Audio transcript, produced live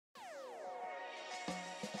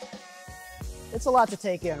It's a lot to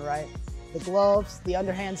take in, right? The gloves, the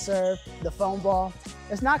underhand serve, the foam ball.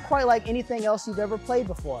 It's not quite like anything else you've ever played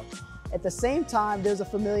before. At the same time, there's a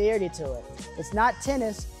familiarity to it. It's not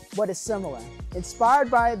tennis, but it's similar. Inspired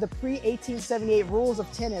by the pre-1878 rules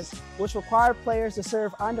of tennis, which required players to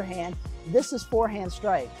serve underhand, this is forehand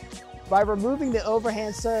strike. By removing the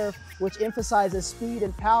overhand serve, which emphasizes speed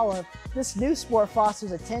and power, this new sport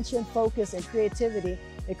fosters attention, focus, and creativity,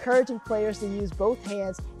 encouraging players to use both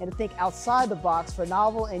hands and to think outside the box for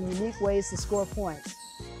novel and unique ways to score points.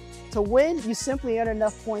 To win, you simply earn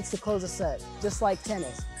enough points to close a set, just like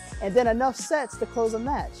tennis, and then enough sets to close a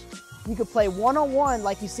match. You could play one-on-one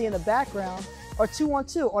like you see in the background, or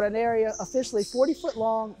two-on-two on an area officially 40 foot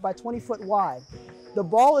long by 20 foot wide. The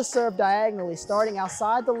ball is served diagonally, starting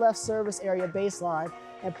outside the left service area baseline,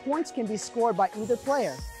 and points can be scored by either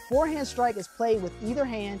player. Forehand strike is played with either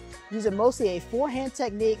hand, using mostly a forehand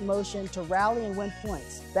technique motion to rally and win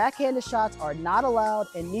points. Backhanded shots are not allowed,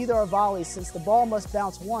 and neither are volleys, since the ball must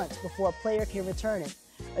bounce once before a player can return it.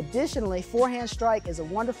 Additionally, forehand strike is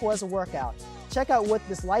wonderful as a workout. Check out what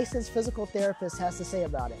this licensed physical therapist has to say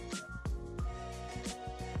about it.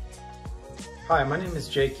 Hi, my name is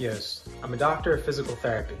Jake Yost. I'm a doctor of physical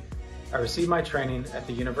therapy. I received my training at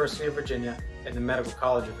the University of Virginia and the Medical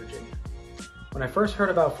College of Virginia. When I first heard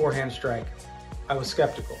about forehand strike, I was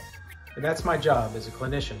skeptical, and that's my job as a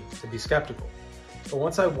clinician, to be skeptical. But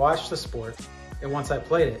once I watched the sport, and once I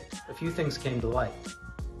played it, a few things came to light.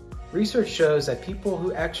 Research shows that people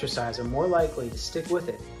who exercise are more likely to stick with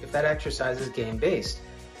it if that exercise is game-based.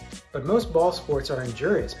 But most ball sports are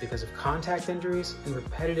injurious because of contact injuries and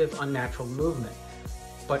repetitive unnatural movement.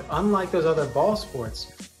 But unlike those other ball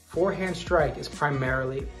sports, forehand strike is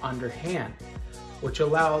primarily underhand, which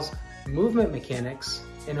allows movement mechanics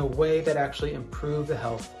in a way that actually improve the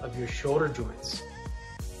health of your shoulder joints.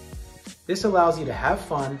 This allows you to have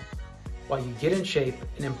fun while you get in shape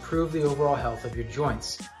and improve the overall health of your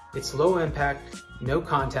joints. It's low impact, no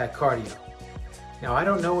contact cardio. Now, I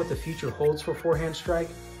don't know what the future holds for forehand strike,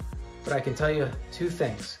 but I can tell you two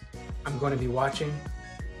things. I'm going to be watching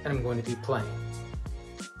and I'm going to be playing.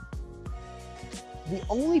 The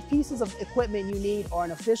only pieces of equipment you need are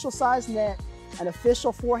an official size net, an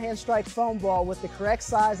official forehand strike foam ball with the correct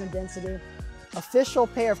size and density, official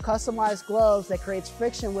pair of customized gloves that creates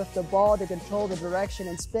friction with the ball to control the direction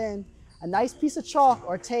and spin, a nice piece of chalk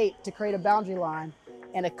or tape to create a boundary line,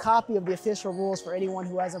 and a copy of the official rules for anyone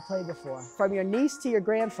who hasn't played before. From your niece to your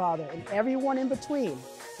grandfather and everyone in between,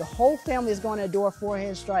 the whole family is going to adore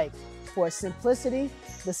forehand strike for its simplicity,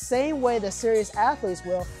 the same way that serious athletes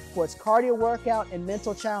will for its cardio workout and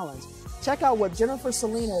mental challenge. Check out what Jennifer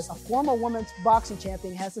Salinas, a former women's boxing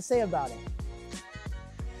champion, has to say about it.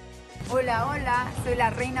 Hola, hola, soy la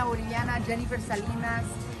reina boliviana Jennifer Salinas,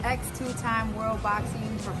 ex-two-time world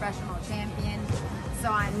boxing professional champion. So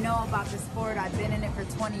I know about the sport, I've been in it for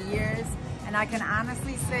 20 years, and I can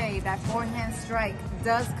honestly say that forehand strike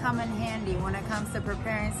does come in handy when it comes to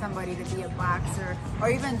preparing somebody to be a boxer or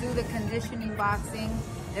even do the conditioning boxing.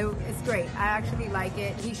 It's great, I actually like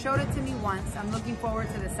it. He showed it to me once, I'm looking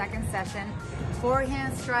forward to the second session.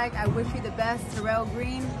 Forehand strike, I wish you the best. Terrell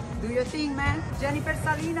Green, do your thing, man. Jennifer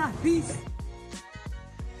Salinas, peace.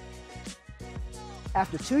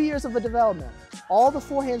 After 2 years of development, all the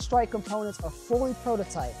forehand strike components are fully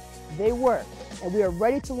prototyped. They work, and we are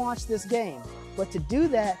ready to launch this game. But to do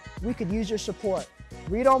that, we could use your support.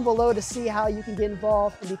 Read on below to see how you can get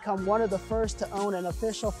involved and become one of the first to own an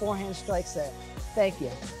official forehand strike set. Thank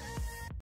you.